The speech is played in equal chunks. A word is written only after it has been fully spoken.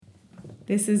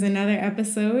This is another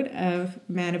episode of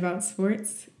Mad About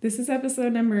Sports. This is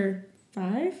episode number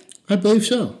 5? I believe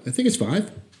so. I think it's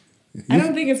 5. I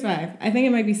don't think it's 5. I think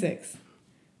it might be 6.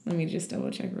 Let me just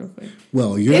double check real quick.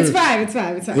 Well, It's 5. It's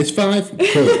 5. It's 5?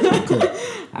 Cool.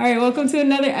 All right, welcome to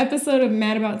another episode of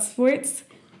Mad About Sports.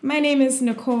 My name is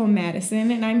Nicole Madison,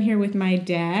 and I'm here with my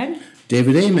dad,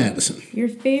 David A. Madison. your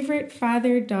favorite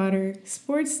father-daughter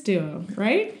sports duo,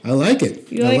 right? I like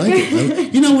it. You I like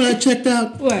it. You know what I checked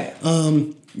out? What?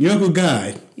 Your Uncle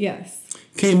Guy Yes.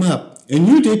 came up, and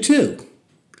you did too.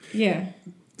 Yeah.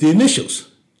 The initials.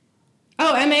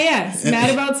 Oh, MAS, Mad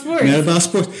About Sports. Mad About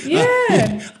Sports.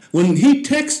 Yeah. When he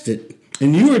texted,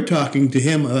 and you were talking to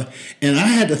him, and I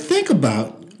had to think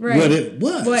about what it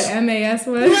was. What MAS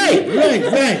was? Right.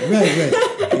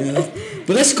 Yeah.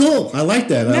 But that's cool. I like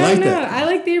that. I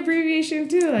like the abbreviation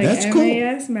too. Like that's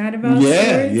MAS, cool. Mad About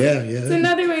Sports. Yeah. It's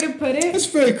another way to put it. That's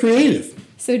very creative.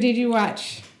 So did you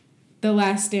watch The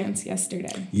Last Dance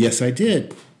yesterday? Yes, I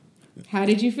did. How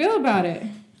did you feel about it?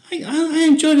 I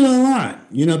enjoyed it a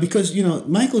lot, because,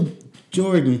 Michael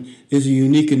Jordan is a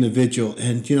unique individual,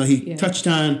 and, he touched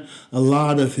on a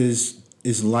lot of his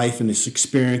life and his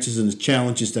experiences and the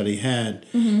challenges that he had.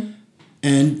 Mm-hmm.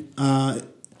 And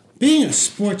being a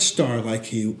sports star like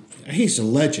he's a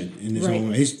legend in his own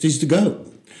way. He's the GOAT.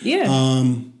 Yeah.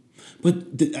 But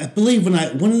I believe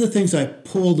one of the things I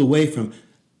pulled away from,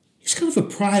 he's kind of a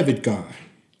private guy.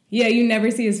 Yeah, you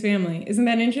never see his family. Isn't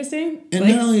that interesting? And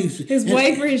not only his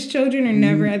wife or his children are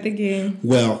never at the game.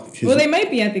 Well, they might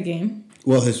be at the game.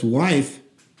 Well, his wife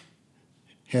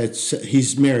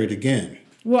he's married again.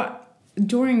 Well,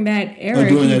 during that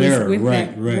era, with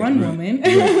that one woman.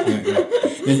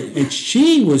 Right. And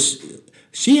she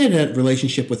had that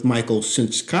relationship with Michael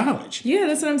since college. Yeah,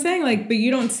 that's what I'm saying. But you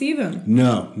don't see them.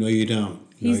 No, you don't.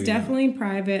 He's definitely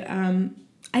private.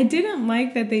 I didn't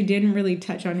like that they didn't really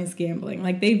touch on his gambling.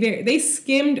 They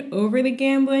skimmed over the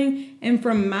gambling, and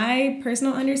from my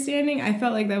personal understanding, I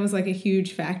felt like that was a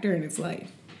huge factor in his life.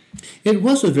 It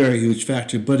was a very huge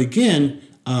factor, but again,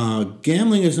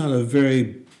 gambling is not a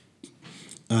very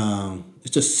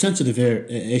it's a sensitive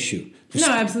issue. No,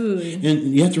 absolutely.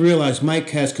 And you have to realize Mike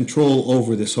has control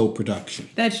over this whole production.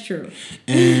 That's true.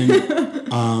 And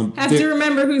have to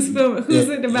remember who's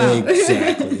it about.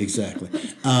 Exactly.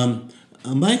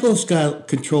 Michael's got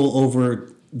control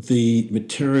over the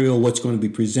material, what's going to be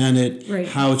presented,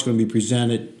 how it's going to be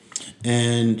presented,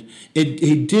 and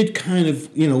he did kind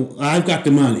of, I've got the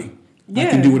money. Yeah.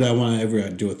 I can do what I want to ever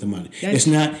do with the money. It's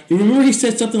not. You remember he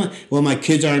said something like, "Well, my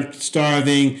kids aren't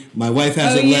starving. My wife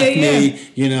hasn't left me.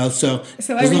 So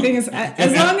everything is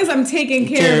as long as I'm taking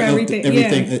care of everything.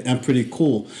 Everything, I'm pretty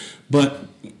cool. But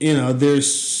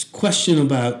there's question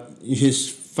about his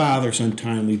father's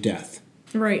untimely death.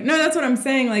 Right. No, that's what I'm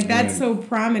saying. That's so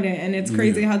prominent, and it's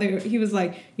crazy how he was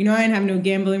like, I didn't have no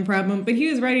gambling problem, but he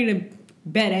was ready to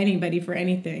bet anybody for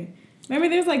anything. Remember,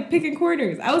 there's picking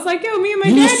quarters. I was like, me and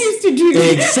my dad used to do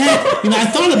that. Exactly. I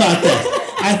thought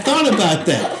about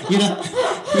that.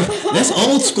 That's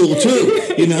old school too.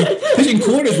 Picking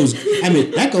quarters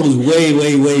that goes way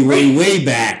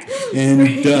back. And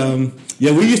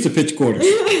we used to pitch quarters.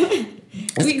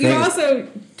 You also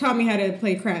taught me how to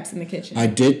play craps in the kitchen. I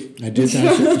did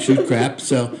shoot craps.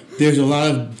 So there's a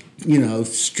lot of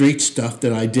street stuff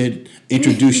that I did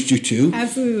introduce you to.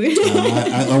 Absolutely.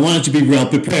 I wanted to be well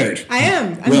prepared. I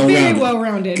am. I'm very well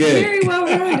rounded. Very well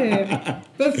rounded.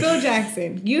 But Phil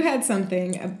Jackson, you had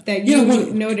something that you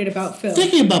noted about Phil.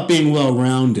 Thinking about being well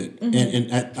rounded,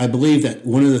 and I believe that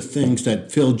one of the things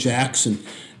that Phil Jackson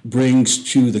brings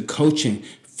to the coaching,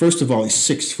 first of all, he's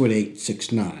 6'8",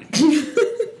 6'9".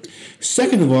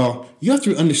 Second of all, you have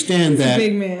to understand that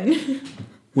big man.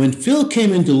 When Phil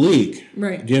came into the league,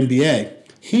 the NBA,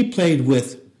 he played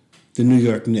with the New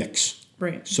York Knicks.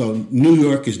 Right. So New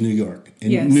York is New York.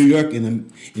 And New York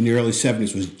in the early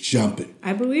 70s was jumping.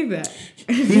 I believe that.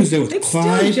 He was there with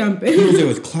Clyde. Still jumping. He was there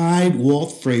with Clyde,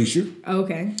 Walt Frazier.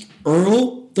 Okay.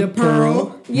 Earl the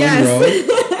Pearl yes.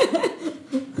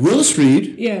 Monroe. Willis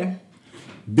Reed. Yeah.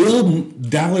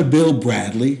 Dollar Bill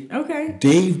Bradley. Okay.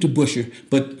 Dave DeBusschere.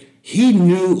 But he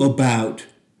knew about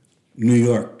New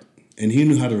York. And he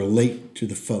knew how to relate to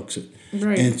the folks.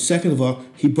 Right. And second of all,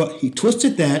 he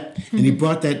twisted that, and he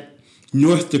brought that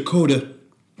North Dakota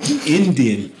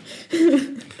Indian.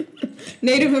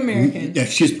 Native American. Yeah,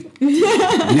 she's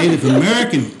Native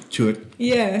American to it.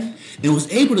 Yeah. And was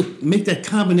able to make that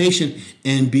combination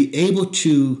and be able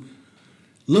to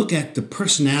look at the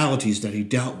personalities that he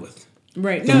dealt with.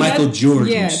 Right. The Michael Jordans.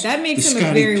 Yeah, that makes him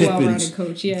a very well-rounded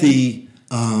coach. Yeah.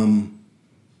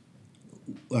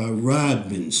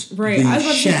 Rodmans, right? the I was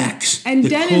Shaqs, and the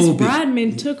Dennis Kobe.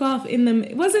 Rodman took off in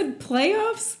the was it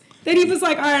playoffs that he was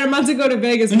like, all right, I'm about to go to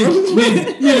Vegas. We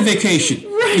had a vacation.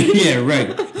 Right. Yeah,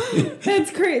 right.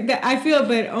 That's crazy. I feel,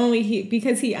 but only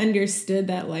because he understood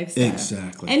that lifestyle.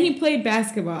 Exactly. And he played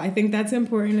basketball. I think that's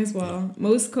important as well.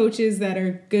 Most coaches that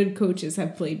are good coaches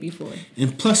have played before.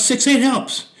 And plus 6'8"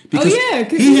 helps. Because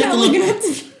he's not looking up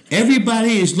to...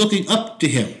 Everybody is looking up to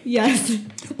him. Yes.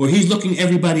 Or he's looking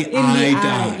everybody eye to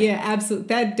eye. Yeah, absolutely.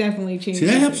 That definitely changes. See,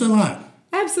 that helps a lot.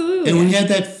 Absolutely. And when you had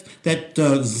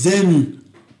that Zen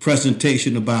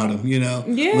presentation about him,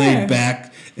 laid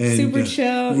back and super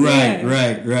chill.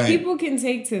 Right. People can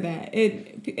take to that.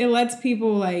 It lets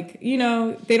people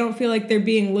they don't feel like they're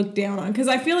being looked down on. Because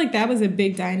I feel like that was a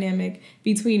big dynamic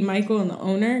between Michael and the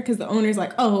owner. Because the owner's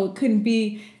like, oh, it couldn't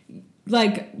be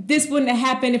this wouldn't have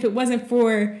happened if it wasn't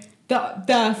for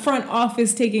the front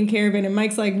office taking care of it. And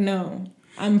Mike's like, no.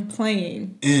 I'm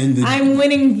playing. And I'm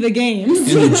winning the games. And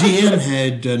the GM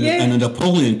had a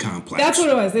Napoleon complex. That's what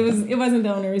it was. It wasn't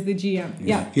the owner, it was the GM.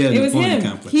 Yeah. It was him.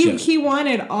 Complex, he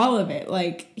wanted all of it.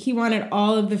 He wanted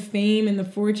all of the fame and the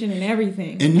fortune and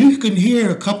everything. And you can hear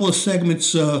a couple of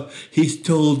segments he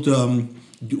told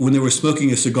when they were smoking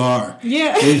a cigar.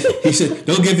 Yeah. He said,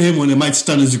 don't give him one, it might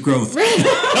stun his growth. You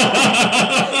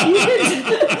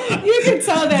could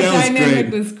tell that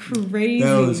dynamic was crazy.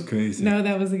 That was crazy. No,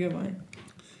 that was a good one.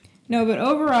 No, but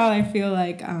overall, I feel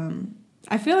like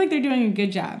they're doing a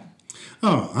good job.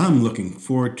 Oh, I'm looking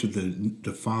forward to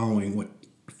the following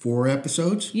 4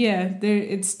 episodes. Yeah,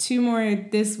 it's 2 more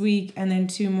this week and then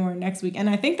 2 more next week, and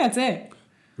I think that's it.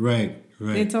 Right.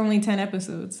 It's only 10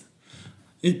 episodes.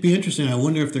 It'd be interesting. I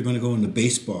wonder if they're going to go into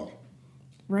baseball.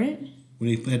 Right. When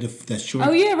he had that short.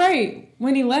 Oh yeah, right.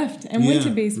 When he left and went to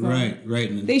baseball.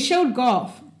 Right. They showed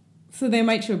golf, so they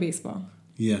might show baseball.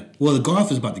 Yeah. Well, the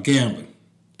golf is about the gambling.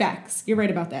 Facts. You're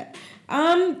right about that.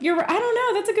 I don't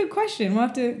know. That's a good question. We'll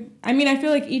have to. I mean, I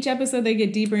feel like each episode they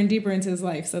get deeper and deeper into his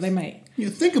life, so they might.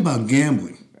 Think about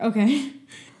gambling. Okay.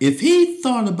 If he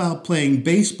thought about playing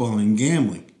baseball and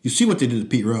gambling, you see what they did to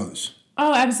Pete Rose.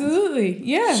 Oh, absolutely.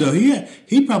 Yeah. So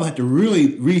he probably had to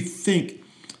really rethink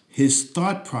his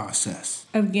thought process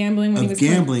of gambling when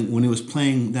when he was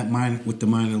playing with the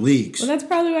minor leagues. Well, that's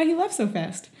probably why he left so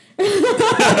fast. Maybe.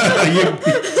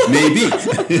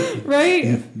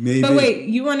 Right? Maybe. But wait,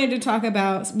 you wanted to talk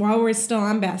about, while we're still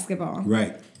on basketball,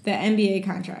 right? The NBA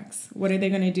contracts. What are they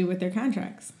going to do with their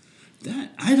contracts?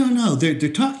 I don't know. They're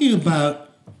talking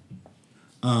about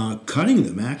cutting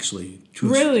them, actually,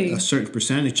 to a certain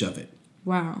percentage of it.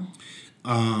 Wow.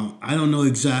 I don't know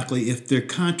exactly if their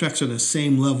contracts are the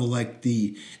same level like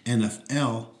the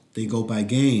NFL. They go by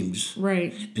games.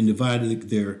 Right. And divide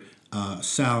their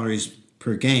salaries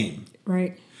per game.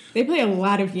 Right. They play a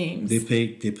lot of games. They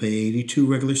play 82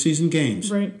 regular season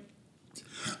games. Right.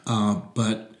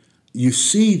 But you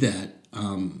see that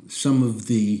some of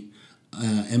the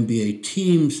NBA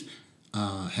teams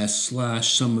has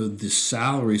slashed some of the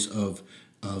salaries of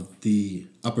the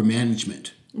upper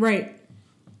management. Right.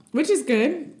 Which is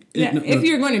good. If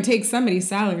you're going to take somebody's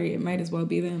salary, it might as well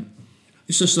be them.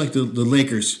 It's just like the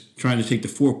Lakers trying to take the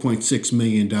 $4.6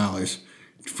 million.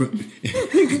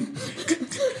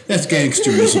 That's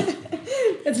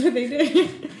gangsterism. That's what they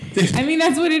did. I mean,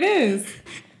 that's what it is.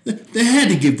 They had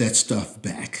to give that stuff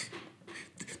back.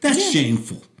 That's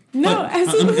shameful. No,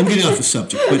 absolutely. I'm getting off the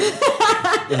subject, but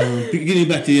getting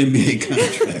back to the NBA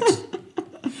contracts.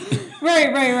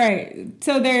 Right.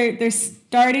 So they're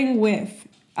starting with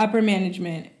upper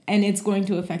management, and it's going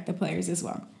to affect the players as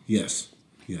well. Yes.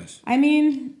 I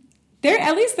mean,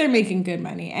 they're making good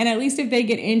money, and at least if they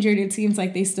get injured, it seems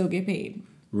like they still get paid.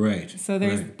 Right. So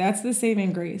that's the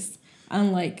saving grace,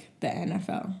 unlike the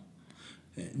NFL.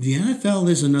 The NFL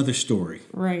is another story.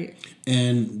 Right.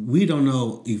 And we don't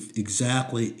know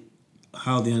exactly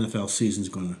how the NFL season is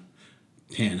going to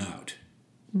pan out.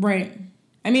 Right.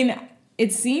 I mean,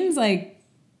 it seems like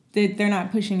that they're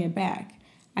not pushing it back.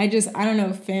 I don't know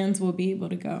if fans will be able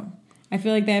to go. I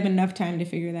feel like they have enough time to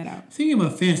figure that out. Thinking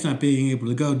about fans not being able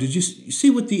to go, did you see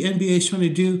what the NBA is trying to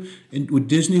do with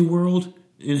Disney World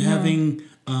and having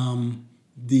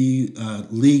the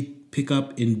league pick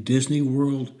up in Disney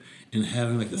World and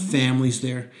having the families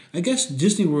there? I guess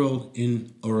Disney World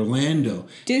in Orlando.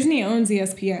 Disney owns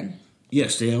ESPN.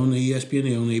 Yes, they own the ESPN,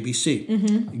 they own ABC.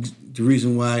 Mm-hmm. The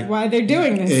reason why they're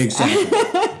doing this. Exactly.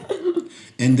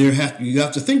 And you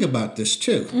have to think about this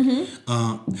too.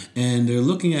 Mm-hmm. And they're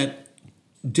looking at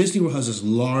Disney World has this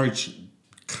large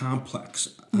complex.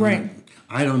 Right.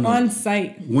 I don't know. One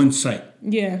site.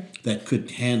 Yeah. That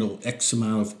could handle X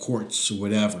amount of courts or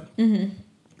whatever. Mm-hmm.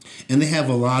 And they have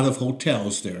a lot of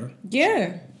hotels there.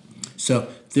 Yeah. So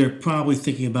they're probably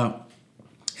thinking about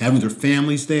having their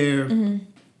families there,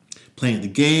 playing the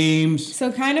games.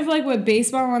 So kind of like what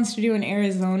baseball wants to do in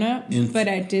Arizona, but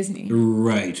at Disney.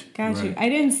 Right. Got you. I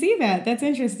didn't see that. That's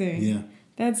interesting. Yeah.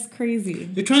 That's crazy.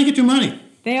 They're trying to get your money.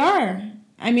 They are.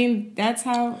 I mean, that's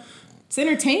how... It's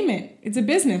entertainment. It's a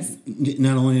business.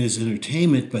 Not only is it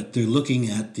entertainment, but they're looking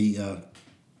at the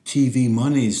TV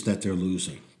monies that they're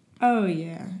losing. Oh,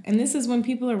 yeah. And this is when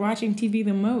people are watching TV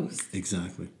the most.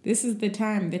 Exactly. This is the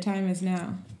time. The time is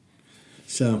now.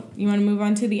 So... You want to move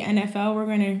on to the NFL? We're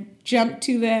going to jump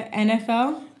to the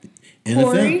NFL.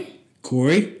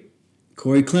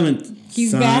 Corey Clement.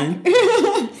 He's back.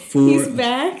 He's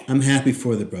back. I'm happy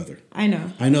for the brother. I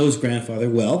know. I know his grandfather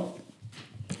well.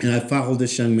 And I followed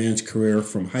this young man's career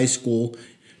from high school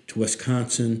to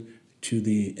Wisconsin to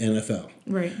the NFL.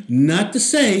 Right. Not to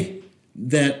say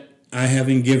that I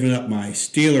haven't given up my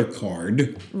Steeler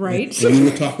card. Right. We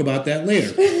will talk about that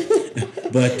later.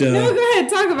 But no, go ahead.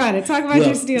 Talk about it. Talk about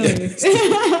your Steelers.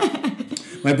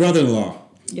 My brother-in-law,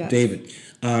 yes. David,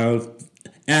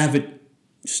 avid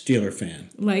Steeler fan.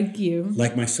 Like you.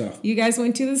 Like myself. You guys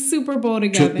went to the Super Bowl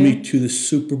together. Took me to the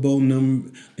Super Bowl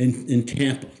in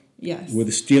Tampa. Yes. Where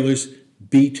the Steelers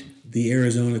beat the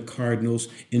Arizona Cardinals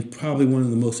in probably one of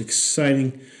the most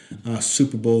exciting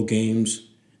Super Bowl games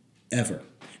ever.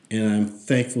 And I'm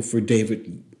thankful for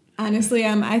David. Honestly,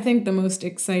 I think the most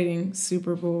exciting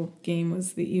Super Bowl game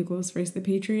was the Eagles versus the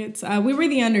Patriots. We were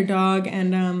the underdog,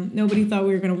 and nobody thought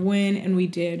we were going to win, and we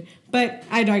did. But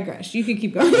I digress. You could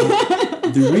keep going.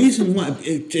 The reason why,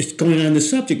 just going on the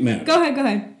subject matter. Go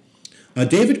ahead.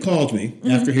 David called me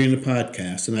after hearing the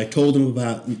podcast, and I told him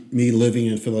about me living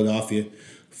in Philadelphia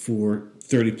for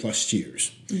 30 plus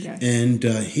years. Okay. And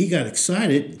he got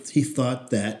excited. He thought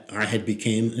that I had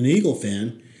become an Eagle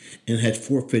fan and had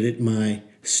forfeited my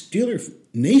Steeler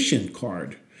Nation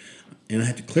card. And I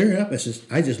had to clear it up. I says,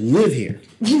 I just live here.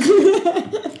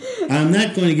 I'm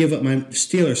not going to give up my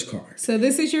Steelers card. So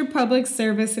this is your public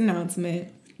service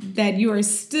announcement that you are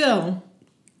still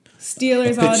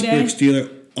Steelers all day? Pittsburgh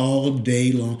Steeler all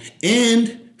day long.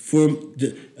 And for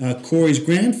Corey's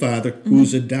grandfather,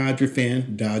 who's a Dodger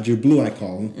fan, Dodger Blue I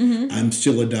call him, I'm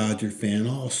still a Dodger fan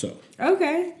also.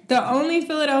 Okay. The only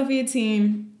Philadelphia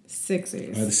team,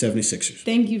 Sixers. Are the 76ers.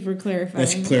 Thank you for clarifying.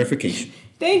 That's clarification.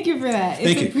 Thank you for that.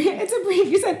 Thank you. It's a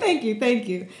brief. You said thank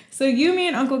you. So you, me,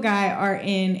 and Uncle Guy are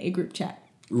in a group chat.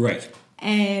 Right.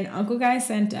 And Uncle Guy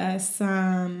sent us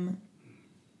some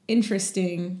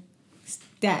interesting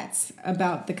stats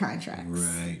about the contracts.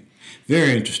 Right.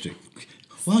 Very interesting.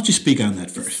 Why don't you speak on that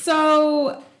first?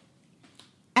 So,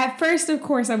 at first, of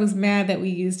course, I was mad that we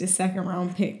used a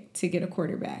second-round pick to get a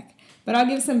quarterback. But I'll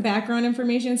give some background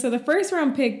information. So, the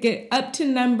first-round pick get up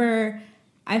to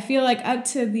I feel like up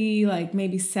to the,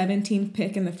 maybe 17th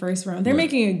pick in the first round. They're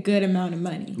making a good amount of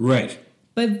money. Right.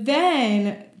 But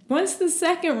then, once the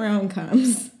second round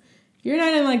comes, you're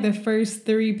not in, the first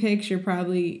 3 picks. You're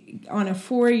probably on a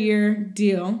 4-year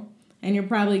deal. And you're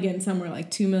probably getting somewhere like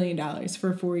 $2 million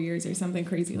for 4 years or something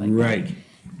crazy like that. Right.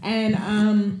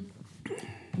 And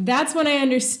that's when I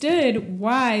understood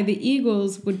why the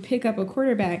Eagles would pick up a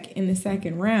quarterback in the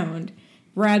second round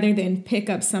rather than pick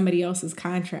up somebody else's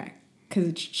contract because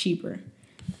it's cheaper.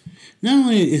 Not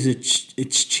only is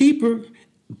it's cheaper,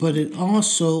 but it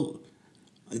also,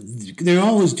 they're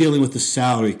always dealing with the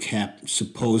salary cap,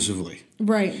 supposedly.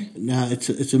 Right. Now,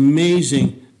 it's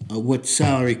amazing what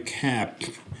salary cap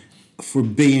for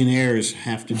billionaires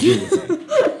have to do with it.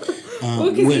 Well,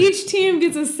 because each team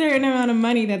gets a certain amount of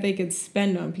money that they could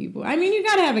spend on people. I mean, you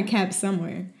got to have a cap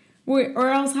somewhere. Or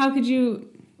else how could you,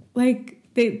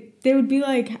 they would be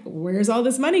like, where's all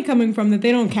this money coming from that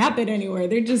they don't cap it anywhere?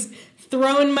 They're just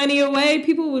throwing money away.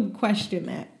 People would question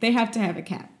that. They have to have a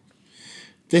cap.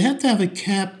 They have to have a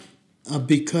cap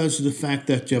because of the fact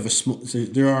that you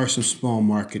have there are some small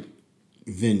market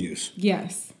venues.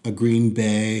 Yes. A Green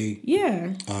Bay.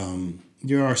 Yeah.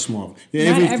 There are small.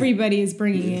 Not everybody is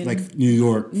bringing in. Like New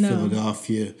York,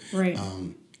 Philadelphia, right.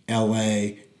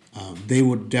 L.A., they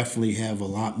would definitely have a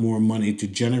lot more money to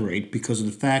generate because of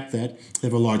the fact that they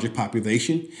have a larger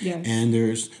population. Yes. And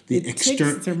there's the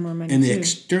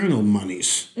external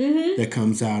monies that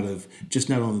comes out of just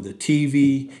not only the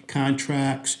TV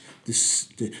contracts,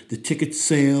 the ticket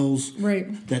sales,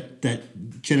 right,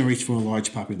 that generates from a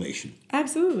large population.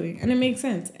 Absolutely, and it makes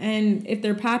sense. And if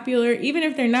they're popular, even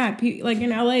if they're not, like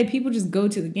in LA, people just go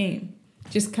to the game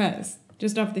just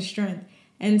off the strength.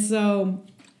 And so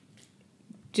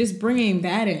just bringing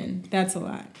that in, that's a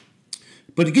lot.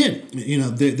 But again,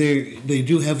 they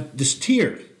do have this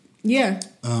tier. Yeah.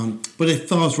 But it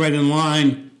falls right in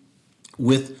line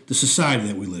with the society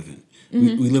that we live in.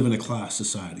 We live in a class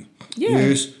society. Yeah.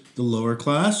 There's the lower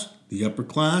class, the upper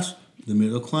class, the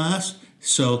middle class.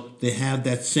 So they have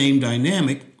that same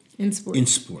dynamic in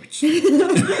sports.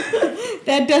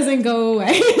 That doesn't go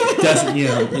away.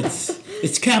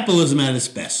 It's capitalism at its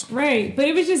best. Right. But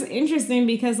it was just interesting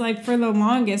because, like, for the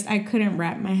longest, I couldn't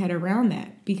wrap my head around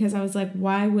that because I was like,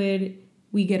 why would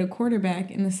we get a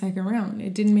quarterback in the second round?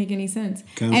 It didn't make any sense.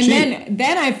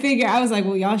 Then I figured, I was like,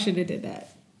 well, y'all should have did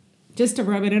that. Just to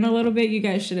rub it in a little bit, you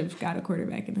guys should have got a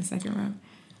quarterback in the second round.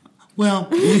 Well,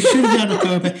 you should have got a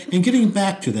quarterback. And getting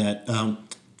back to that,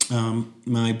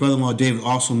 my brother-in-law David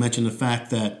also mentioned the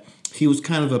fact that he was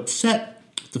kind of upset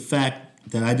with the fact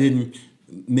that I didn't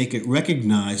make it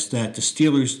recognized that the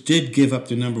Steelers did give up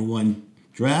the number 1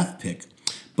 draft pick,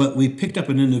 but we picked up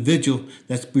an individual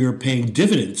that we were paying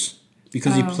dividends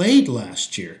because he played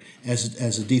last year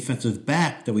as a defensive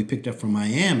back that we picked up from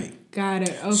Miami. Got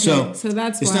it. Okay. So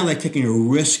that's it's not like taking a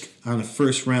risk on a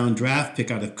first-round draft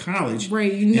pick out of college.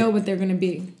 Right. You know what they're going to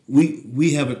be.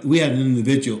 We had an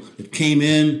individual that came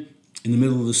in the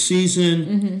middle of the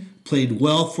season, played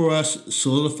well for us,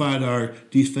 solidified our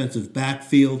defensive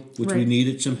backfield, which we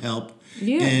needed some help.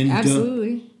 Yeah,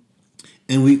 absolutely.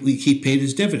 And he paid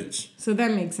his dividends. So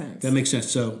that makes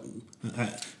sense. So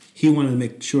he wanted to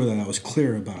make sure that I was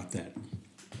clear about that.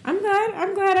 I'm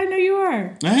glad I know you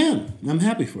are. I am. I'm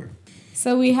happy for it.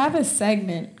 So we have a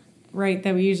segment, right,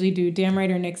 that we usually do, Damn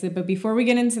Right or Nix It. But before we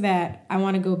get into that, I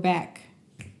want to go back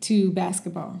to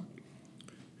basketball.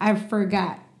 I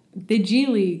forgot. The G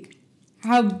League.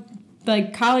 How,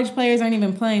 like, college players aren't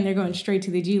even playing. They're going straight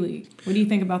to the G League. What do you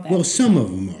think about that? Well, some of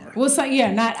them are. Well,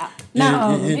 not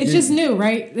all of them. It's just new,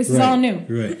 right? This is all new.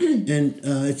 Right. And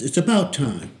it's about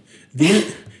time.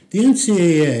 The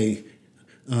NCAA,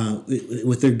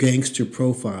 with their gangster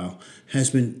profile, has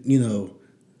been,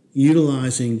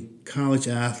 utilizing college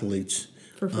athletes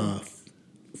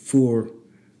for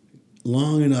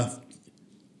long enough,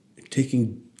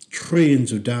 taking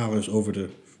trillions of dollars over the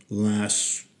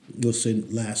last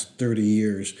 30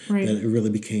 years that it really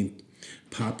became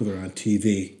popular on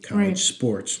TV, college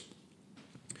sports,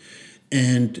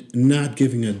 and not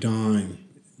giving a dime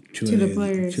to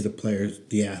the players,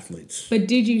 the athletes. But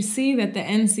did you see that the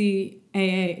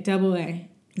NCAA,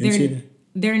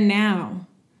 they're now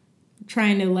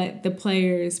trying to let the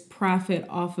players profit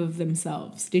off of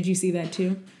themselves? Did you see that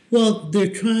too? Well, they're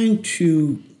trying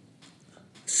to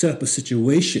set up a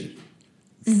situation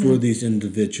for these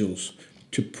individuals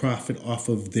to profit off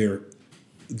of their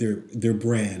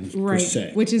brand, per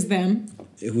se. Which is them.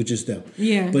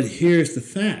 Yeah. But here's the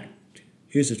fact.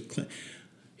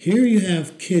 Here you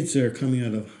have kids that are coming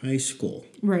out of high school.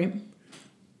 Right.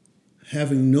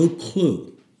 Having no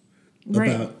clue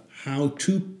about how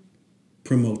to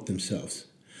promote themselves,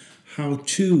 how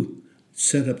to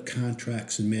set up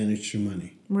contracts and manage their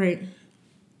money. Right.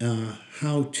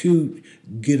 How to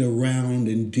get around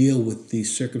and deal with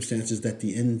these circumstances that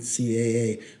the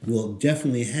NCAA will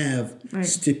definitely have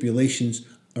stipulations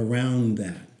around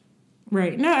that.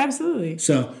 Right. No, absolutely.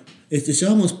 So it's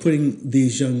almost putting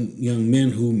these young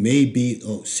men who may be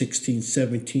 16,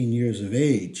 17 years of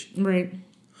age in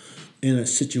a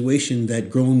situation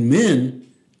that grown men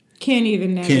can't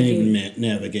even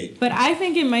navigate. But I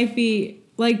think it might be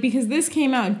because this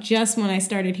came out just when I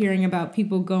started hearing about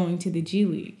people going to the G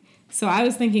League. So I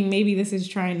was thinking maybe this is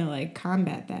trying to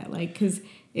combat that. Because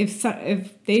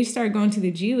if they start going to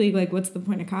the G League, what's the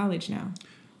point of college now?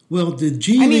 Well, the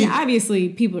G League... I mean, obviously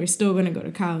people are still going to go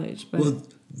to college. But well,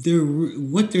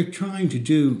 what they're trying to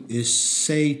do is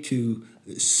say to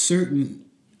certain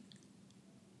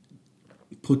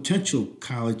potential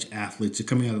college athletes that are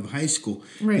coming out of high school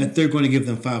that they're going to give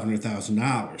them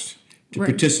 $500,000 to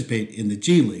participate in the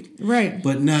G League. Right.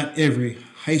 But not every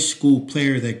high school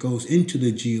player that goes into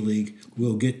the G League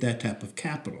will get that type of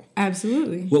capital.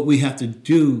 Absolutely. What we have to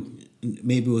do,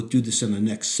 maybe we'll do this in the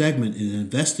next segment, and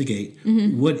investigate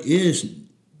what is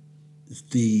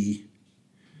the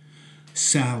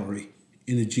salary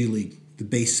in the G League, the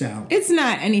base salary. It's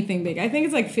not anything big. I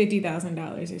think it's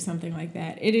 $50,000 or something like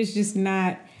that. It is just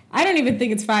not. I don't even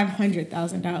think it's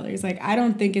 $500,000. I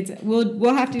don't think it's.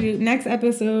 We'll have to do next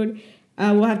episode.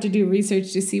 We'll have to do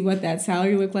research to see what that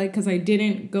salary looked like because I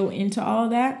didn't go into all of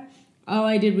that. All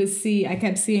I did was I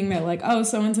kept seeing that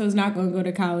so and so is not going to go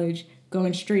to college,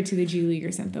 going straight to the G League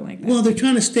or something like that. Well, they're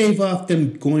trying to stave off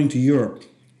them going to Europe.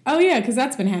 Oh yeah, because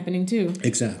that's been happening too.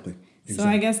 Exactly. So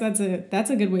I guess that's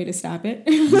a good way to stop it.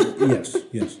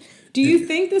 Yes. Do you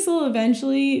think this will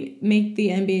eventually make the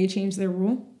NBA change their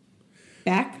rule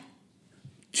back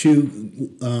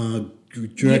to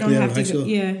directly out of high school?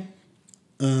 Yeah.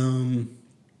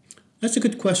 That's a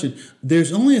good question.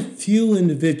 There's only a few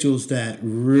individuals that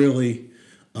really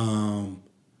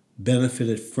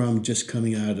benefited from just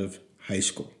coming out of high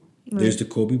school. Right. There's the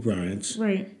Kobe Bryants.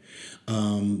 Right.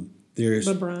 There's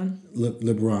LeBron.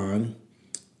 LeBron.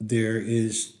 There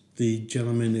is the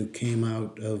gentleman who came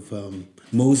out of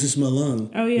Moses Malone.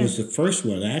 Oh, yeah. Was the first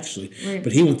one, actually. Right.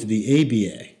 But he went to the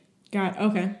ABA.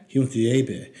 Okay. He went to the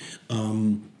ABA.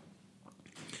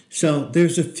 So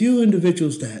there's a few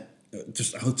individuals that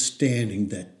just outstanding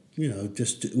that,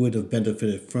 just would have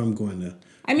benefited from going to.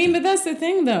 I mean, but that's the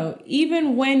thing, though.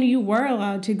 Even when you were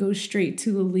allowed to go straight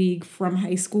to the league from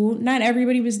high school, not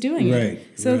everybody was doing it. Right.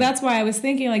 So that's why I was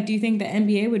thinking, like, do you think the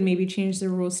NBA would maybe change the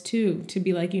rules, too, to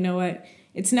be like, you know what?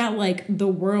 It's not like the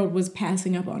world was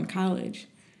passing up on college.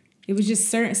 It was just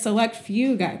certain select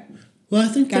few got. Well,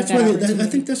 I think that's why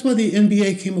the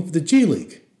NBA came up with the G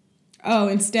League. Oh,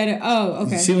 okay.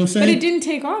 See what I'm saying? But it didn't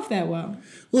take off that well.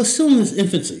 Well, it's still in its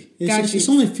infancy. It's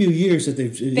only a few years that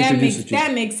they've introduced it.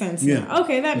 That makes sense. Yeah. Now.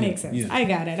 Okay, that makes sense. Yeah. I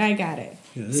got it.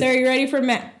 Yeah, so are you ready for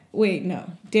Matt? Wait,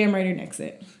 no. Damn right or nix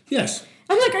it. Yes.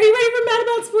 I'm like, are you ready for Mad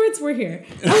About Sports? We're here.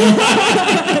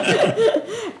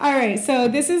 All right, so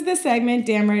this is the segment,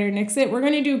 Damn Right or Nix It. We're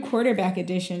going to do quarterback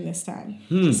edition this time.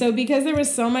 So because there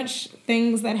was so much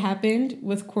things that happened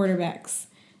with quarterbacks,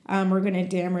 we're going to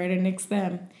damn right or nix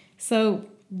them. So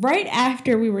right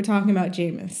after we were talking about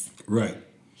Jameis. Right.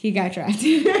 He got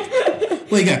drafted.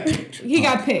 Well, he got picked. He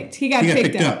got picked. He got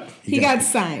picked up. He got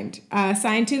signed.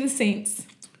 Signed to the Saints.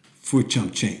 For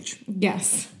chump change.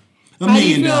 Yes. How do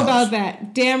you feel about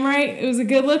that? Damn right, it was a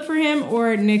good look for him,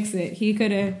 or nix it. He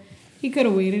could have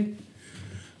waited.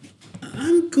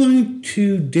 I'm going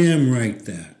to damn right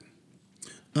that.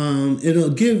 It'll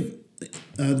give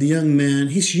the young man.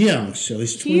 He's young, so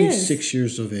he's 26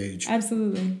 years of age.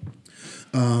 Absolutely.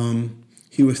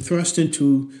 He was thrust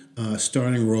into a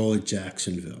starting role at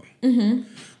Jacksonville.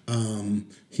 Mm-hmm.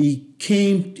 He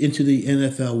came into the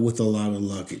NFL with a lot of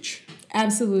luggage.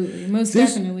 Absolutely, most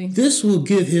definitely. This will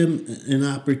give him an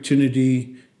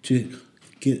opportunity to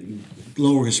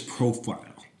lower his profile.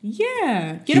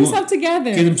 Yeah, get himself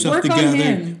together. Work on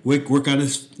him. Work on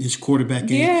his quarterback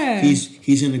game. Yeah.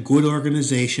 He's in a good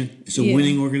organization. It's a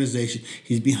winning organization.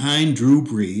 He's behind Drew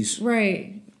Brees.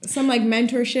 Right. Some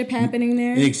mentorship happening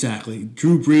there. Exactly.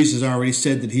 Drew Brees has already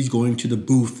said that he's going to the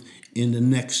booth in the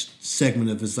next segment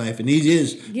of his life, and he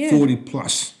is 40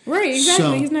 plus. Right, exactly.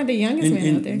 So, he's not the youngest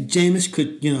man out there. Jameis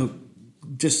could,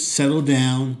 just settle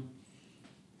down,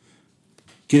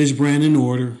 get his brand in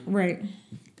order, right,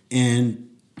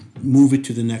 and move it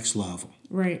to the next level.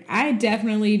 Right. I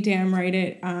definitely damn right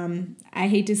it. I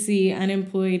hate to see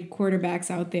unemployed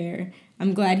quarterbacks out there.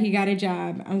 I'm glad he got a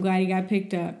job. I'm glad he got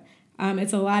picked up.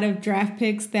 It's a lot of draft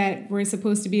picks that were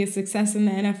supposed to be a success in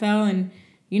the NFL, and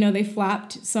they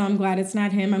flopped, so I'm glad it's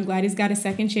not him. I'm glad he's got a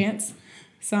second chance.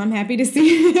 So I'm happy to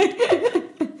see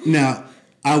it. Now,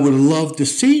 I would love to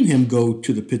see him go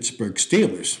to the Pittsburgh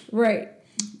Steelers. Right.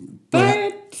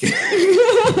 But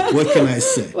what can I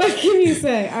say? What can you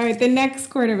say? All right, the next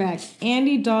quarterback,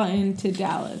 Andy Dalton to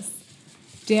Dallas.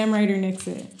 Damn right or nix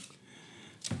it?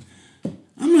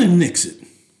 I'm going to nix it.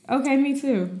 Okay, me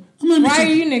too. Why are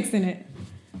you nixing it?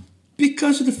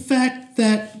 Because of the fact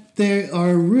that they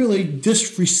are really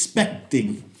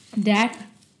disrespecting Dak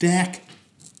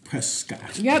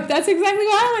Prescott. Yep, that's exactly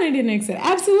why I wanted to nix it.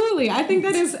 Absolutely. I think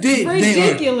that is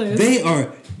ridiculous. They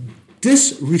are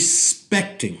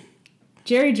disrespecting.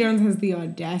 Jerry Jones has the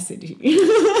audacity.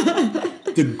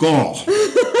 The gall.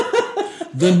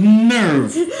 The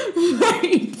nerve.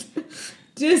 Right.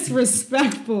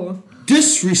 Disrespectful.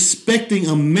 Disrespecting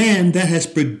a man that has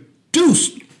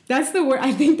produced. That's the worst.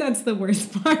 I think that's the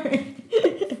worst part.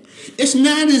 It's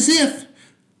not as if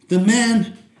the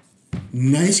man,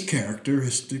 nice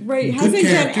characteristic, right, hasn't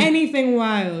done anything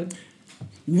wild.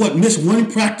 What, missed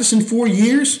one practice in 4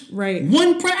 years? Right.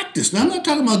 One practice. Now, I'm not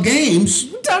talking about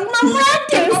games. I'm talking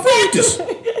about practice.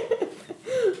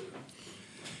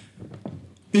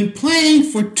 Been playing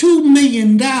for $2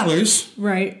 million.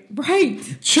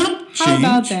 Right. Chump change. How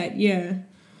about that? Yeah.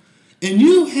 And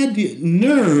you had the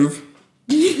nerve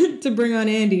to bring on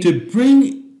Andy.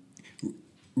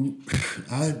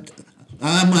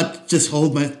 I might just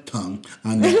hold my tongue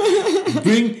on that.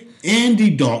 Bring Andy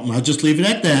Dalton. I'll just leave it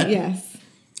at that. Yes.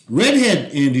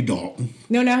 Redhead Andy Dalton.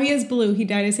 No, now he has blue. He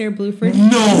dyed his hair blue for the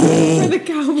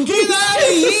Cowboys. Get out of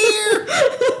here!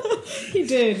 He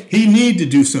did. He need to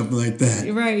do something like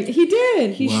that. Right. He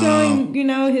did. He's showing,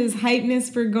 his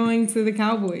hypeness for going to the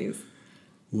Cowboys.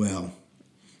 Well,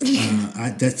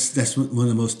 that's one of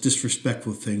the most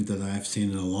disrespectful things that I've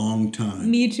seen in a long time.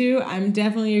 Me too. I'm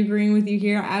definitely agreeing with you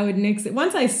here. I would nix it.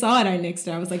 Once I saw it, I nixed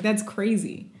it. I was like, that's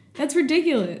crazy. That's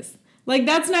ridiculous. Like,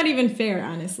 that's not even fair,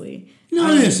 honestly.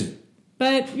 No, it isn't.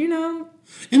 But, you know.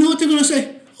 You know what they're going to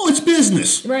say? Oh, it's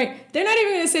business. Right. They're not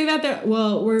even going to say that.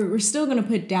 Well, we're still going to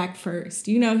put Dak first.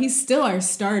 You know, he's still our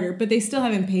starter, but they still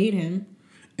haven't paid him.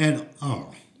 And,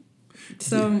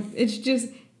 So it's just,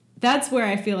 that's where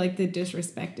I feel like the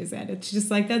disrespect is at. It's just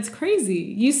like, that's crazy.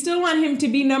 You still want him to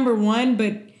be number one,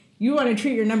 but you want to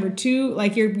treat your number two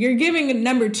like you're giving a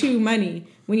number two money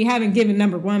when you haven't given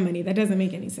number one money. That doesn't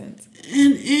make any sense.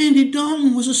 And Andy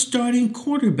Dalton was a starting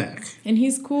quarterback. And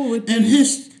he's cool with And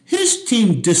his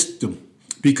team dissed him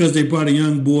because they brought a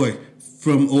young boy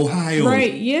from Ohio.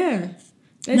 Right, yeah.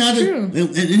 That's true.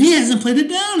 And he hasn't played it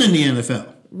down in the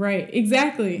NFL. Right,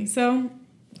 exactly. So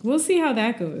we'll see how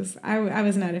that goes. I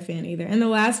was not a fan either. And the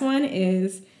last one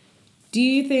is, do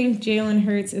you think Jalen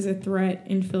Hurts is a threat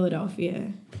in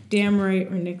Philadelphia? Damn right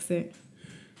or nix it?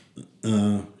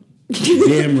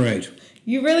 Damn right.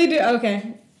 You really do?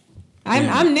 Okay.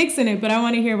 I'm nixing it, but I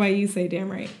want to hear why you say damn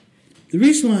right. The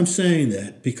reason why I'm saying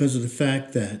that, because of the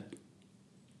fact that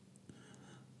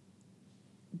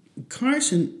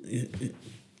Carson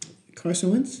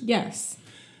Wentz? Yes.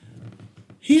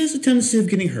 He has a tendency of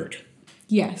getting hurt.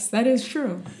 Yes, that is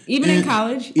true. Even in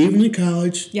college? Even in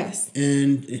college. Yes.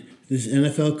 And his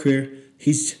NFL career,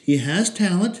 he has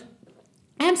talent.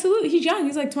 Absolutely. He's young.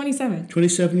 He's like 27.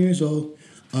 27 years old.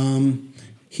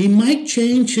 He might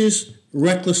change his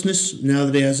recklessness now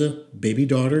that he has a baby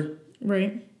daughter.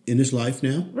 Right. In his life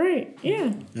now. Right,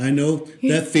 yeah. I know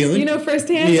that feeling. You know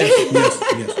firsthand?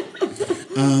 Yes.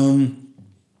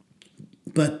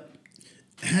 But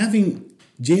having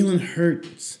Jalen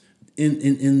Hurts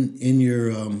in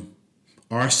your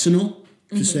arsenal,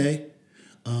 to say,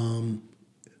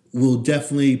 will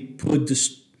definitely put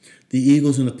the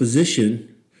Eagles in a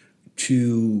position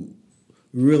to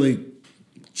really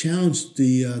challenge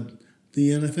the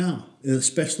NFL,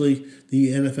 especially the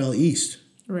NFL East.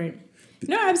 Right.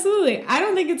 No, absolutely. I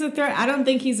don't think it's a threat. I don't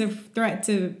think he's a threat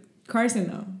to Carson,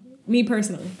 though. Me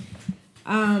personally.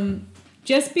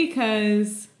 Just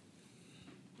because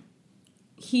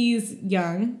he's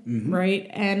young, right?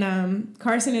 And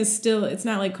Carson is still, it's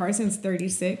not like Carson's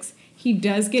 36. He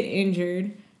does get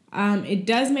injured. It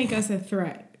does make us a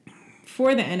threat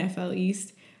for the NFL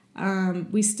East.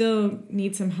 We still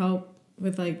need some help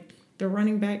with, like, the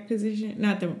running back position,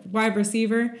 not the wide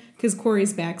receiver, because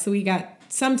Corey's back. So we got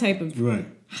some type of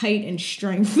height and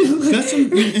strength.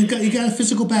 You got a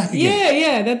physical back again.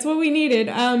 Yeah, that's what we needed.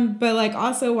 But like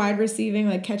also wide receiving,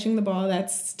 like catching the ball,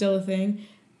 that's still a thing.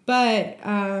 But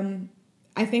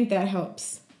I think that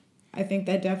helps. I think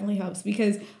that definitely helps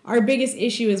because our biggest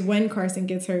issue is when Carson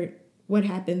gets hurt, what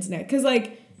happens next? Because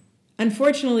like,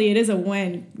 unfortunately, it is a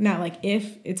when, not like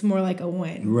if. It's more like a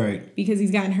when. Right. Because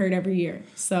he's gotten hurt every year.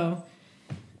 So,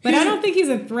 but I don't think he's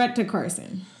a threat to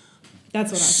Carson.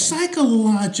 That's what I think.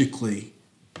 Psychologically,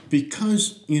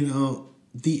 because,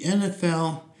 the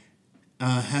NFL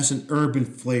has an urban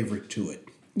flavor to it.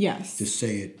 Yes. To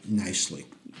say it nicely.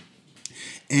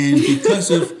 And because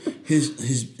of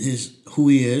his who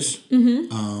he is,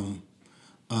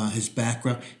 his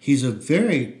background, he's a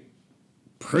very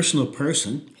personal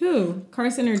person. Who?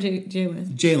 Carson or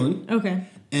Jalen? Jalen. Okay.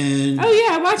 And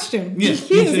I watched him. Yeah,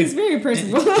 he's very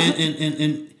personal.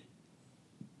 And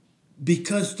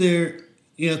because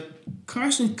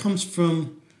Carson comes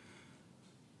from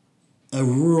a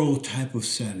rural type of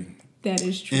setting. That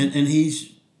is true. And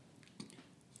he's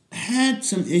had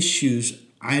some issues.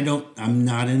 I'm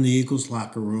not in the Eagles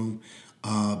locker room,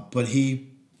 but he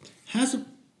has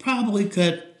probably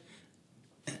got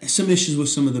some issues with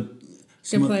some of the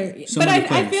players. But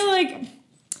I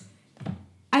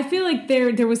feel like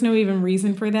there was no even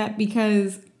reason for that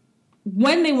because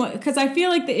because I feel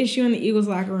like the issue in the Eagles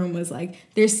locker room was like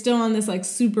they're still on this like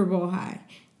Super Bowl high.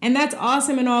 And that's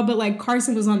awesome and all, but like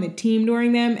Carson was on the team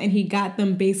during them and he got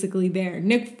them basically there.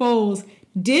 Nick Foles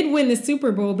did win the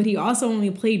Super Bowl, but he also only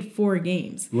played 4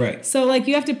 games. Right. So like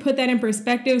you have to put that in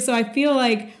perspective. So I feel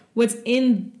like what's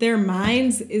in their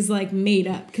minds is like made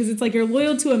up because it's like you're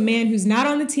loyal to a man who's not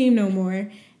on the team no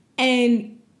more.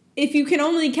 And if you can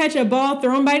only catch a ball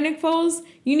thrown by Nick Foles,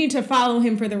 you need to follow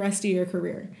him for the rest of your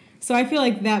career. So I feel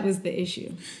like that was the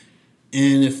issue.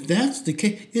 And if that's the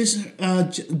case, is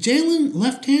Jalen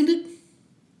left-handed?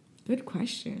 Good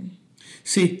question.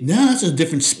 See, now that's a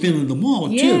different spin of the ball,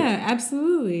 too. Yeah,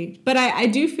 absolutely. But I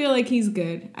do feel like he's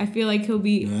good. I feel like he'll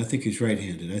be... No, I think he's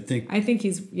right-handed. I think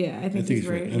he's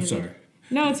right-handed. I'm sorry.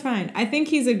 No, it's fine. I think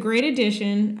he's a great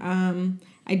addition.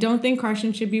 I don't think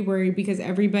Carson should be worried because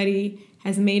everybody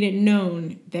has made it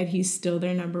known that he's still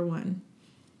their number one.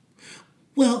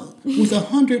 Well, with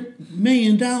 $100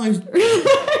 million...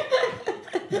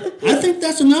 I think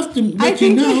that's enough to let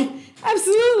you know.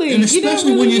 Absolutely. And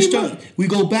especially when you start, we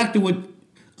go back to what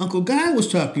Uncle Guy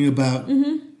was talking about.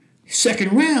 Mm-hmm.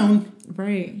 Second round.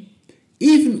 Right.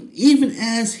 Even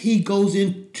as he goes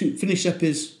in to finish up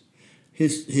his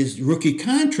rookie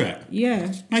contract.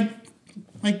 Yeah.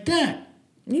 Like that.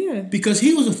 Yeah. Because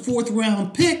he was a 4th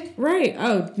round pick. Right.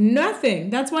 Oh,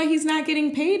 nothing. That's why he's not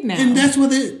getting paid now. And that's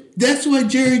why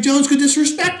Jerry Jones could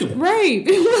disrespect him. Right.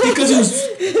 Because he was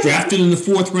drafted in the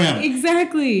 4th round.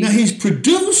 Exactly. Now he's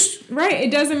produced. Right.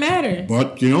 It doesn't matter.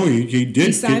 But, he did.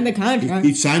 He signed the contract.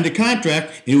 He signed the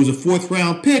contract. And it was a 4th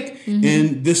round pick. Mm-hmm.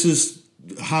 And this is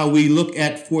how we look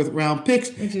at 4th round picks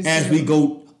as we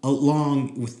go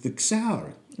along with the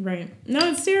salary. Right.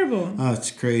 No, it's terrible. Oh,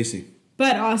 it's crazy.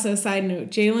 But also, side note,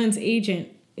 Jalen's agent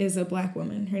is a black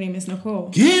woman. Her name is Nicole.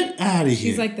 Get out of here.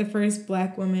 She's like the first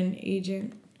black woman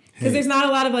agent. Because there's not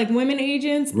a lot of like women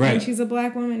agents. Right. And she's a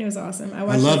black woman. It was awesome. I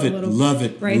love it. Love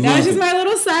it. Right. That was just my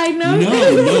little side note.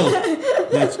 No.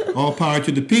 That's all power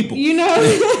to the people.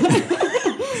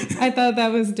 I thought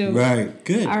that was dope. Right.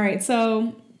 Good. All right.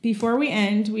 So before we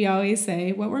end, we always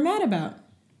say what we're mad about.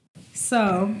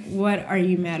 So what are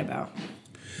you mad about?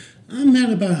 I'm mad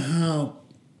about how,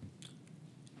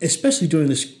 especially during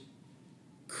this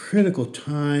critical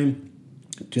time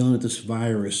dealing with this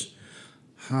virus,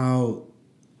 how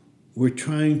we're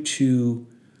trying to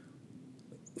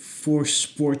force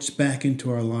sports back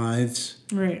into our lives.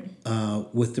 Right.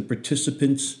 With the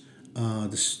participants,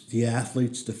 the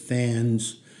athletes, the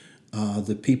fans,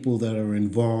 the people that are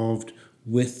involved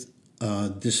with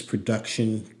this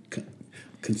production,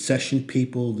 concession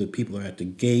people, the people are at the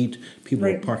gate, people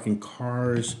are parking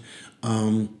cars,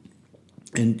 and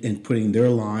putting their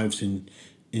lives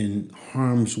in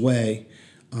harm's way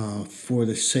for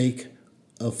the sake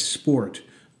of sport.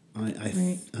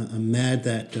 I'm mad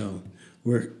that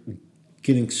we're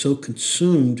getting so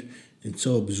consumed and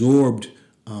so absorbed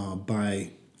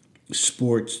by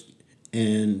sports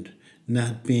and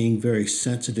not being very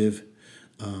sensitive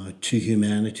to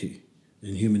humanity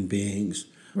and human beings.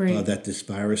 That this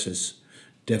virus has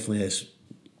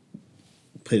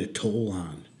played a toll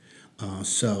on.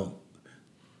 So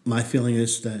my feeling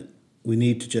is that we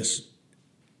need to just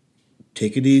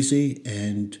take it easy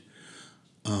and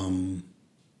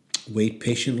wait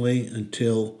patiently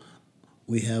until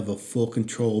we have a full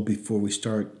control before we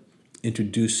start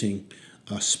introducing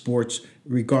sports,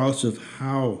 regardless of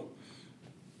how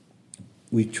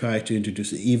we try to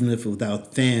introduce it, even if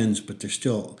without fans, but there's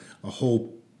still a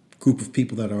whole group of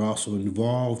people that are also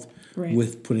involved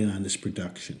with putting on this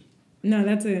production. No,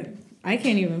 I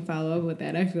can't even follow up with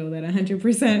that. I feel that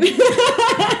 100%.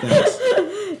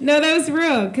 No, that was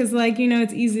real. Because,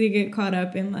 it's easy to get caught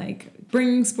up in,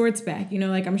 bringing sports back.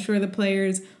 I'm sure the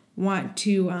players want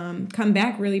to come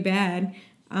back really bad.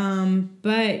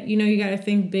 But, you got to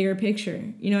think bigger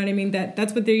picture. You know what I mean?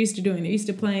 That's what they're used to doing. They're used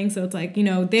to playing. So it's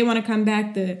they want to come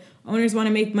back. The owners want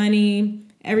to make money.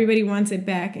 Everybody wants it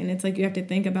back. And it's you have to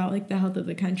think about, the health of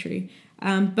the country.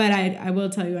 But I will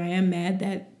tell you, I am mad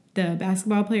that the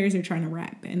basketball players are trying to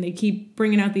rap. And they keep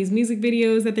bringing out these music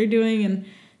videos that they're doing. And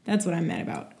that's what I'm mad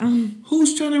about.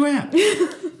 Who's trying to rap? You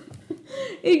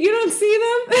don't see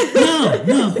them?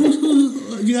 No.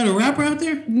 Who's you got a rapper out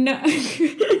there? No. You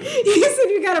said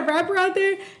you got a rapper out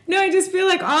there? No, I just feel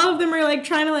like all of them are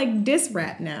trying to diss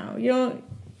rap now. You don't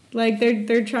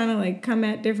they're trying to come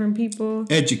at different people.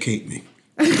 Educate me.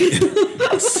 All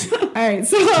right,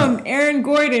 so Aaron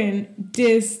Gordon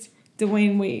dissed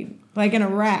Dwayne Wade in a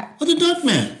rap. Oh, the Dunk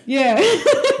Man. Yeah.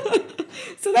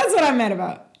 So that's what I'm mad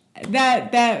about.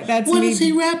 That's what me. Is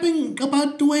he rapping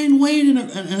about Dwayne Wade in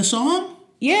a song?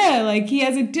 Yeah, he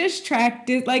has a diss track.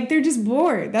 They're just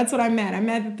bored. That's what I'm mad. I'm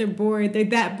mad that they're bored. They're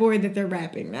that bored that they're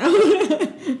rapping now.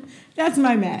 That's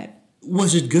my mad.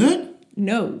 Was it good?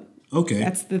 No. Okay.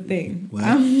 That's the thing.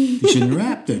 Well, he shouldn't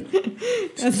rap then.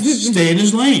 Stay in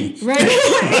his lane. Right.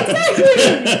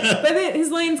 Exactly. But his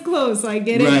lane's closed, so I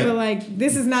get it. But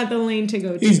this is not the lane to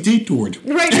go to. He's detoured.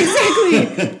 Right,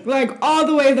 exactly. All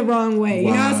the way the wrong way. Wow.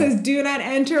 You know how it says do not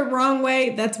enter wrong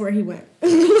way? That's where he went.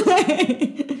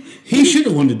 He should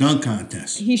have won the dunk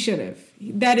contest. He should have.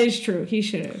 That is true. He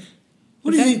should have.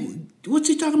 What's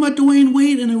he talking about Dwayne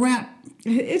Wade in a rap?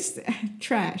 It's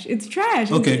trash. It's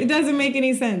trash. Okay. It doesn't make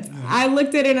any sense. I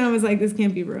looked at it and I was like, this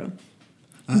can't be real.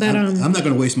 But I'm not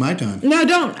going to waste my time. No,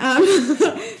 don't.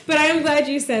 But I am glad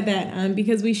you said that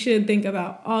because we should think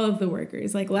about all of the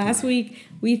workers. Last week,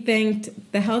 we thanked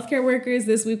the healthcare workers.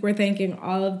 This week, we're thanking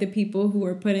all of the people who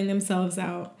are putting themselves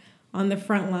out on the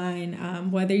front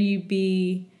line, whether you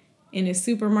be in a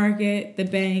supermarket, the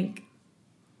bank,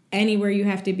 anywhere you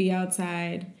have to be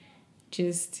outside.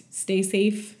 Just stay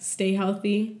safe, stay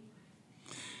healthy.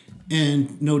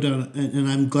 And no doubt, and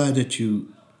I'm glad that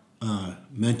you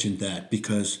mentioned that,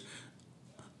 because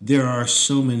there are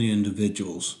so many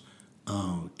individuals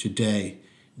today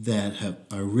that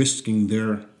are risking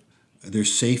their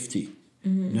safety,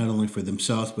 not only for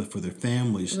themselves but for their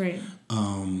families, right.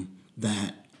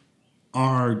 That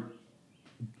are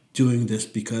doing this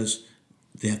because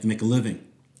they have to make a living.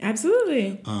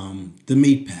 Absolutely. The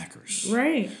meat packers,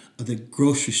 right. The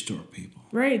grocery store people,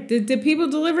 right. The people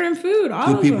delivering food,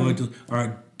 all of them. The people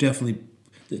are definitely.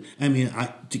 I mean,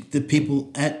 the people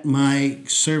at my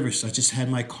service, I just had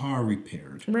my car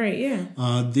repaired. Right,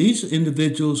 yeah. These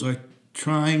individuals are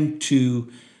trying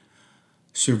to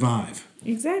survive.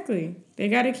 Exactly. They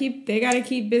gotta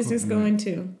keep business going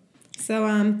too. So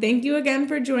thank you again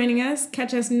for joining us.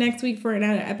 Catch us next week for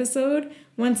another episode.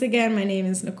 Once again, my name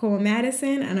is Nicole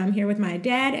Madison, and I'm here with my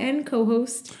dad and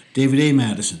co-host David A.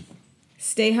 Madison.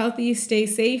 Stay healthy, stay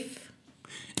safe.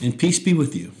 And peace be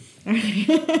with you.